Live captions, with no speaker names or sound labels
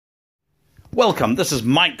Welcome, this is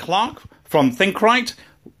Mike Clark from Think Right,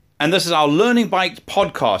 and this is our Learning Bite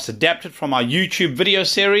podcast adapted from our YouTube video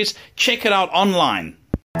series. Check it out online.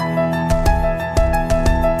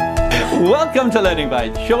 Welcome to Learning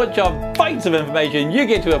Bite, short job bites of information you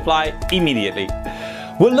get to apply immediately.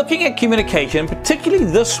 We're looking at communication, particularly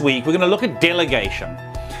this week we're going to look at delegation.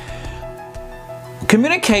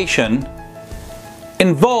 Communication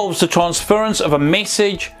involves the transference of a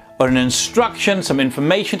message or an instruction, some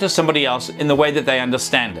information to somebody else in the way that they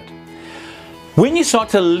understand it. When you start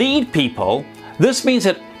to lead people, this means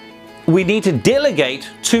that we need to delegate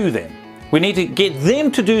to them. We need to get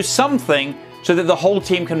them to do something so that the whole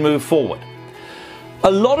team can move forward.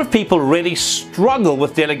 A lot of people really struggle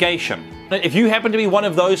with delegation. If you happen to be one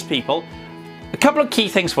of those people, a couple of key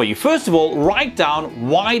things for you. First of all, write down,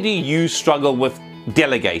 why do you struggle with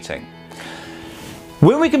delegating?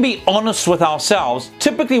 When we can be honest with ourselves,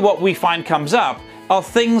 typically what we find comes up are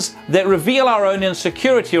things that reveal our own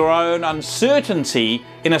insecurity or our own uncertainty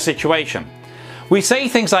in a situation. We say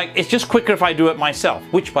things like, it's just quicker if I do it myself,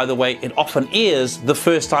 which by the way, it often is the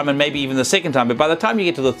first time and maybe even the second time, but by the time you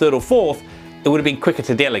get to the third or fourth, it would have been quicker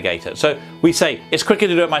to delegate it. So we say, it's quicker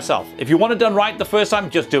to do it myself. If you want it done right the first time,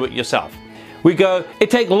 just do it yourself. We go, it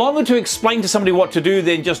takes longer to explain to somebody what to do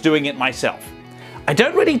than just doing it myself. I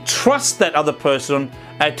don't really trust that other person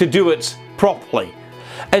to do it properly.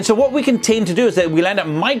 And so what we can tend to do is that we'll end up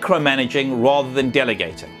micromanaging rather than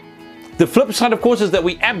delegating. The flip side, of course, is that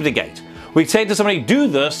we abdicate. We say to somebody, do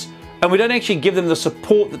this, and we don't actually give them the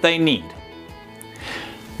support that they need.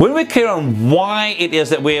 When we're clear on why it is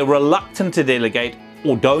that we're reluctant to delegate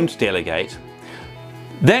or don't delegate,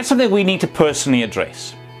 that's something we need to personally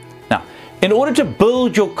address. Now, in order to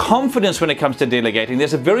build your confidence when it comes to delegating,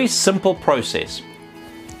 there's a very simple process.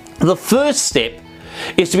 The first step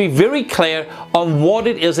is to be very clear on what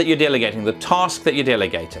it is that you're delegating, the task that you're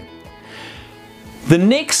delegating. The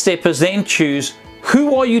next step is then choose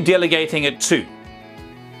who are you delegating it to?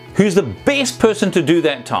 Who's the best person to do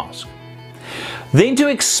that task? Then to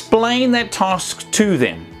explain that task to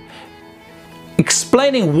them.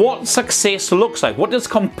 Explaining what success looks like. What does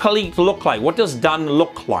complete look like? What does done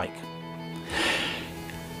look like?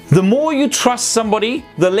 The more you trust somebody,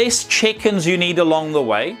 the less check-ins you need along the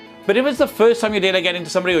way. But if it's the first time you're delegating to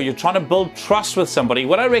somebody or you're trying to build trust with somebody,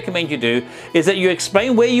 what I recommend you do is that you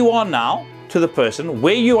explain where you are now to the person,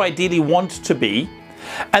 where you ideally want to be,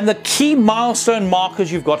 and the key milestone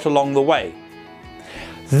markers you've got along the way.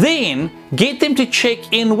 Then get them to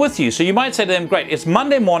check in with you. So you might say to them, great, it's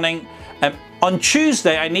Monday morning, and on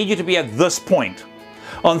Tuesday I need you to be at this point.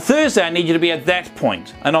 On Thursday I need you to be at that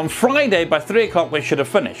point. And on Friday by 3 o'clock we should have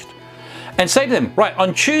finished. And say to them, right,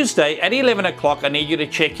 on Tuesday at 11 o'clock I need you to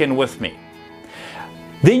check in with me.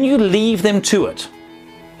 Then you leave them to it.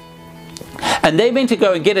 And they're meant to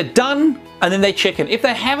go and get it done, and then they check in. If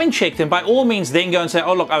they haven't checked in, by all means then go and say,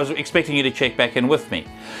 oh look, I was expecting you to check back in with me.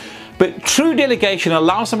 But true delegation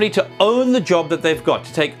allows somebody to own the job that they've got,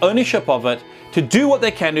 to take ownership of it, to do what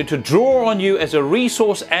they can do, to draw on you as a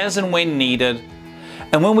resource as and when needed.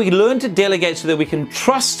 And when we learn to delegate so that we can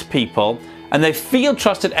trust people, and they feel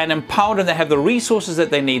trusted and empowered and they have the resources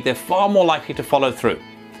that they need, they're far more likely to follow through.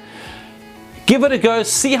 Give it a go,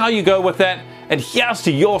 see how you go with that, and here's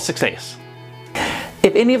to your success.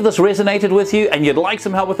 If any of this resonated with you and you'd like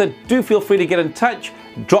some help with it, do feel free to get in touch.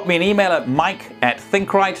 Drop me an email at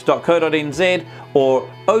mike@thinkright.co.nz or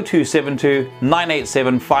 0272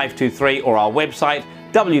 987 523 or our website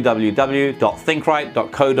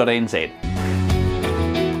www.thinkright.co.nz.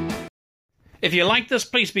 If you like this,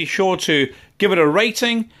 please be sure to give it a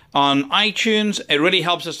rating on iTunes. It really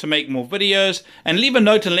helps us to make more videos. And leave a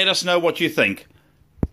note and let us know what you think.